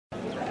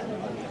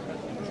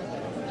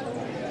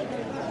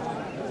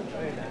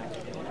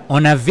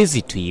On a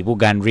visit to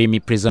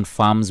Ugandan prison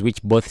farms,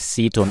 which both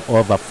sit on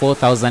over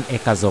 4,000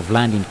 acres of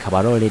land in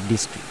Kabarole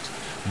district,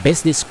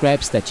 Best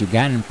describes that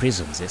Ugandan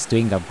prisons is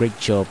doing a great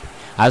job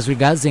as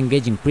regards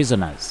engaging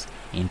prisoners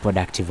in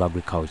productive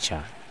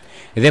agriculture.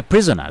 The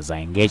prisoners are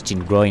engaged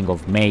in growing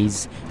of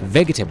maize,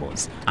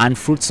 vegetables, and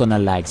fruits on a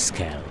large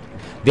scale.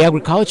 The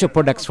agricultural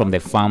products from the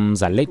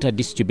farms are later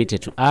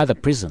distributed to other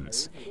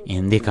prisons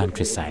in the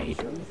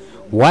countryside.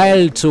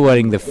 While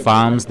touring the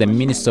farms, the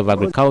Minister of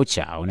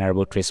Agriculture,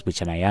 Honorable Trace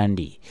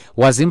Buchanayandi,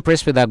 was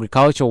impressed with the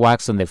agricultural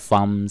works on the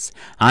farms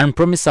and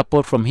promised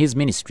support from his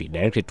ministry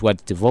directed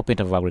towards development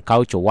of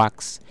agricultural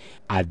works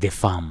at the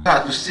farm.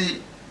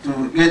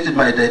 To get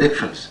my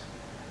directions,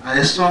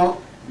 I saw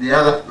the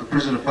other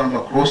prison farm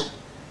across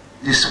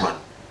this one.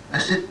 I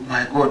said,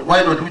 my God,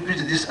 why don't we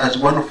treat this as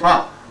one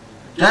farm?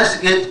 Just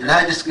get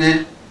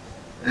large-scale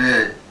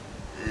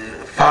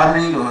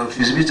farming or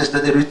feasibility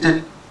study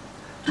written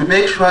to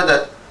make sure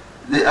that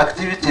the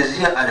activities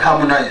here are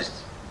harmonized,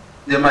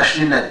 the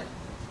machinery,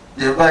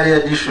 the value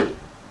addition,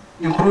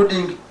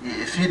 including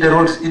feeder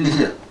roads in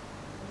here.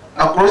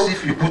 Across,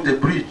 if you put the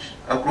bridge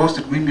across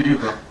the Gwimbi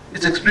River,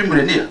 it's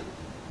extremely near.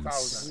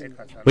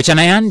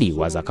 Buchanayandi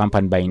was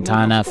accompanied by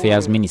Internal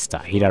Affairs Minister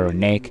Hilary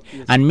Onek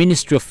and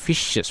Ministry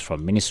officials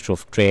from Ministry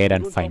of Trade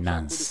and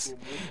Finance.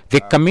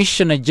 The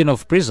Commissioner General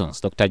of Prisons,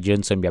 Dr.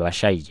 Johnson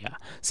Byabashaija,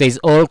 says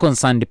all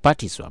concerned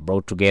parties were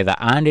brought together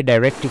under a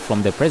directive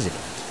from the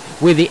President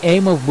with the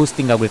aim of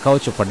boosting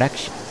agricultural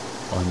production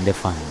on the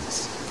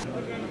farms.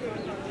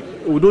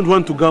 We don't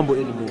want to gamble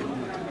anymore.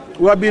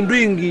 We have been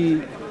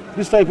doing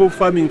this type of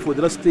farming for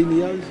the last 10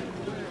 years,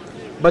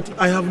 but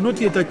I have not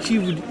yet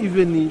achieved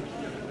even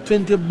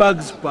 20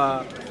 bags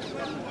per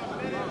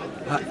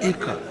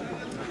acre.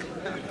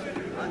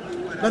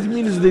 That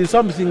means there is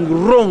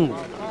something wrong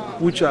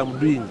which I'm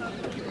doing.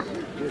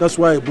 That's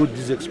why I brought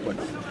these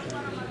experts.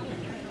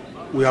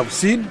 We have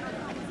seen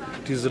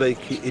it is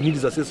like a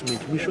needs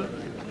assessment mission.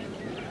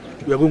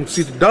 We are going to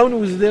sit down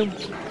with them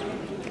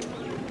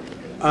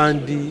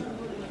and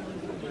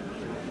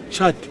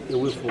chart a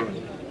way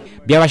forward.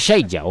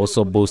 Byabashaija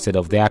also boasted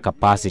of their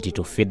capacity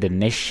to feed the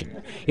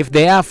nation if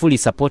they are fully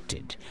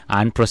supported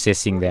and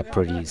processing their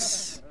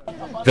produce.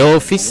 The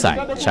officer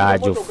in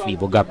charge of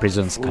Ibuga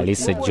Prisons,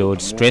 Kalisa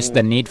George, stressed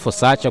the need for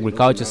such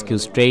agriculture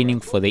skills training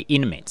for the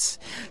inmates,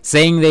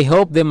 saying they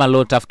help them a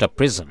lot after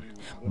prison,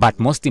 but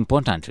most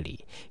importantly,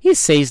 he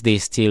says they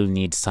still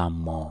need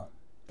some more.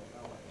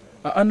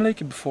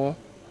 Unlike before,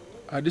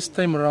 this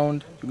time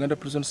around, Uganda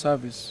Prison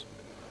Service,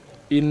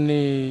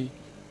 in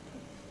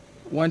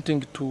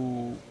wanting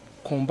to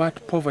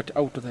combat poverty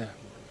out there,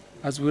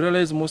 as we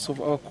realize most of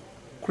our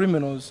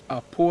criminals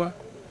are poor,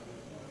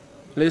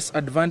 less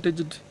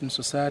advantaged in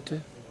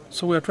society,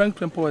 so we are trying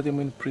to empower them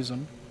in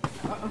prison.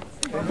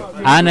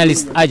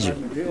 Analysts argue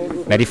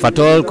that if at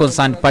all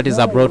concerned parties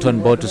are brought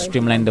on board to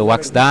streamline the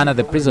works done at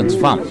the prisons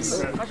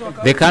farms,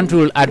 the country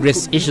will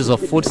address issues of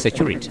food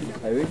security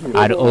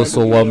and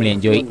also warmly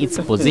enjoy its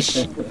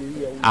position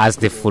as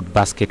the food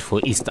basket for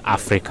East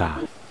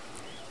Africa.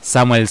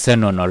 Samuel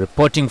Senono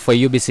reporting for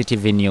UBC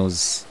TV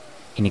News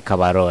in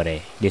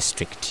Kabarole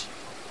district.